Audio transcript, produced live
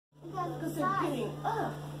Because they're getting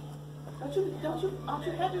up. Aren't you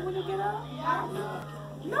happy when you get up?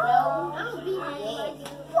 No. I'm be happy.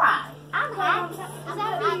 Why? I'm happy. Because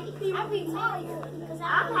I be tired. Because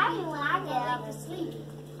I'm happy when I get up to sleep.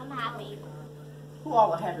 I'm happy. Who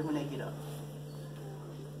all are happy when they get up?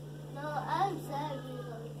 No, I'm sad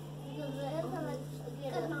because every time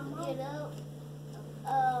I get up,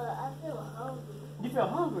 I feel hungry. You feel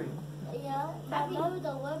hungry? Yeah, my mother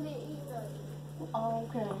don't let me eat them. Oh,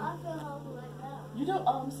 okay. I feel hungry right now. You don't?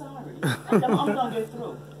 Oh, I'm sorry. I'm going to get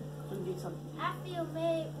through. So you get something. I feel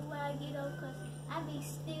bad when I get up because I be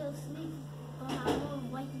still sleeping, but my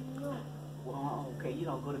mom waking me up. Well, okay, you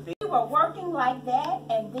don't go to bed. We were working like that,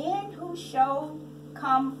 and then who should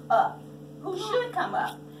come up? Who should come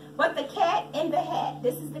up? But the cat in the hat.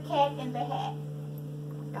 This is the cat in the hat.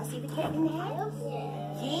 Y'all see the cat in the hat?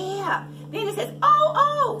 Yeah. Then it says,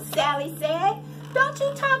 oh, Sally said, don't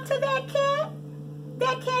you talk to that cat?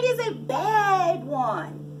 That cat is a bad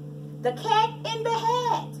one. The cat in the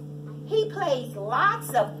hat. He plays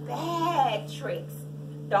lots of bad tricks.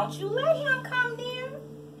 Don't you let him come near.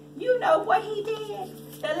 You know what he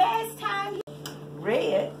did the last time.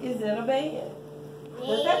 Red is in a bed.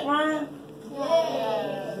 Does that rhyme?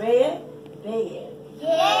 Yes. Red, bed.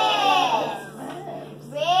 Yes.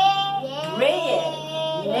 Red,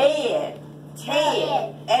 Ned,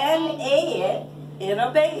 Ted, and Ed in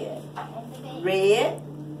a bed. Red,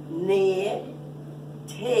 Ned,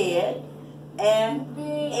 Ted, and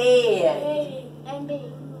Ed.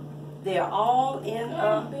 They're all in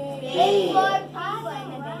a bed.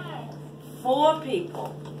 4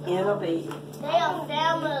 people in a bed. They are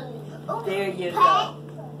family. There you go.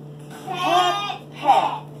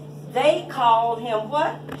 Pat. They called him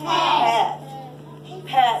what? Pat.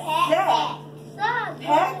 Pat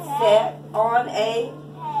sat on a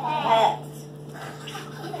hat.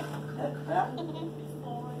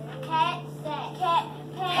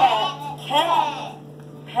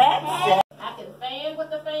 Pat sat. I can fan with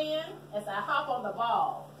the fan as I hop on the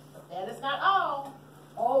ball. But that is not all.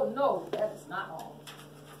 Oh no, that is not all.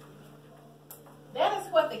 That is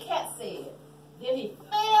what the cat said. Then he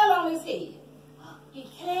fell on his head. He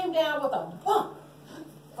came down with a bump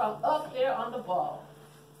from up there on the ball.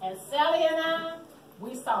 And Sally and I,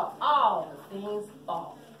 we saw all the things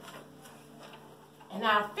fall. And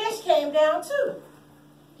our fish came down too.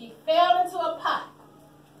 He fell into a pot.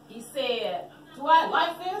 He said, do I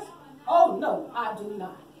like this? Oh no, I do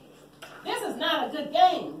not. This is not a good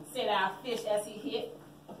game, said our fish as he hit.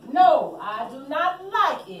 No, I do not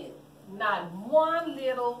like it. Not one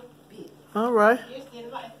little bit. All right. Fish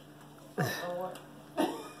didn't like it. Oh, Lord.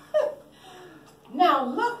 Now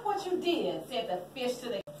look what you did, said the fish to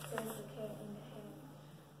the Says the cat in the hat.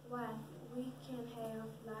 Why, we can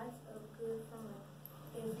have lots of good fun.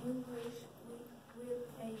 If you wish with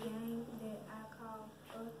a game that I call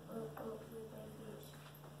up with a fish.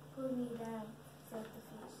 Put me down, said the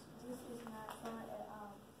fish. This is not fun at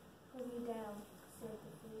all. Put me down, said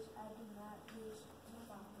the fish. I do not wish to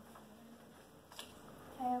fall.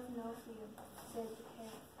 Have no fear, said the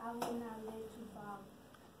cat. I will not let you fall.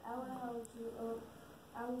 I will hold you up.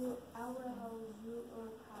 I will hold you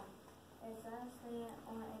up high as I stand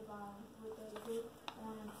on a ball with a book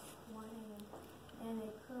on one hand and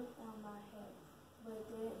a cup on my head. But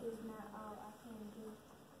that is not all I can do,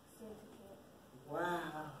 said the cat.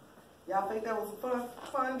 Wow. Y'all think that was a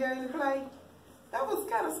fun game to play? That was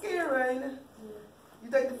kind of scary, ain't it? Yeah. You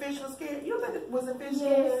think the fish was scared? You think was the fish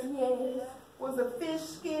scary? Yes. Was the fish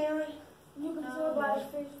scary? You can tell by the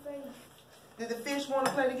fish face. Did the fish want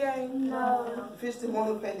to play the game? No. The fish didn't want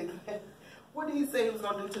to play the game. What did he say he was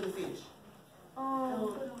going to do to the fish?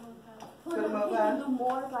 Put him up high. Do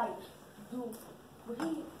more like would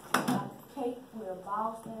he cake with a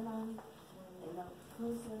ball stand on it and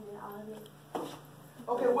cushion and all of it.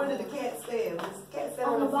 Okay, where did the cat stand? Was the cat stand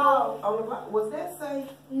On on the the ball. floor? On the ball. Was that safe?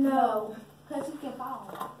 No, because he can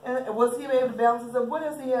fall. And was he able to balance himself? What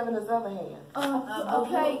else he have in his other hand? A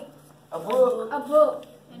cake. A book. A book.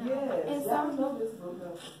 Yes. And Y'all some. know this book.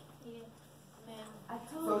 Though. I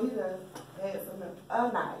So told he you. done had some a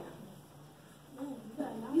knife.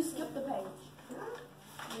 You skipped the page.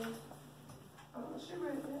 Yeah. Oh, she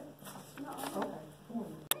read that. No. Okay.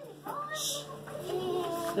 Shh.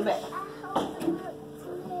 The back.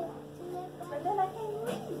 But then I can't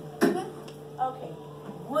read. Okay.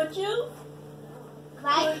 Would you?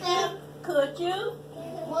 Like them? Could you?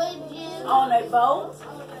 Would you? On a boat?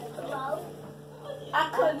 Boat? I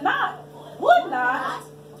could not. Would not.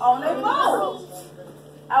 On a boat.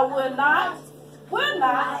 I would not. Will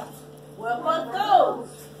not. Will but goes.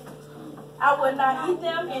 I would not eat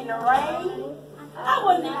them in the rain. I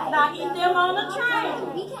would not eat them on the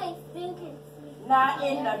train. We can't feel not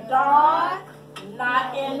in the dark,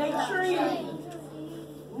 not in the tree,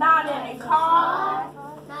 not in the car.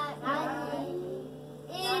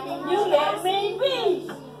 You let me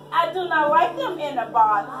be. I do not like them in a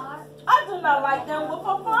box. I do not like them with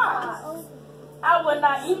a box. I will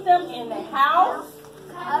not eat them in the house.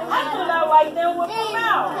 I do not like them with a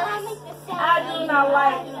mouth. I do not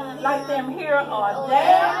like them here or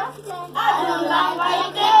there. I do not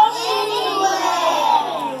like them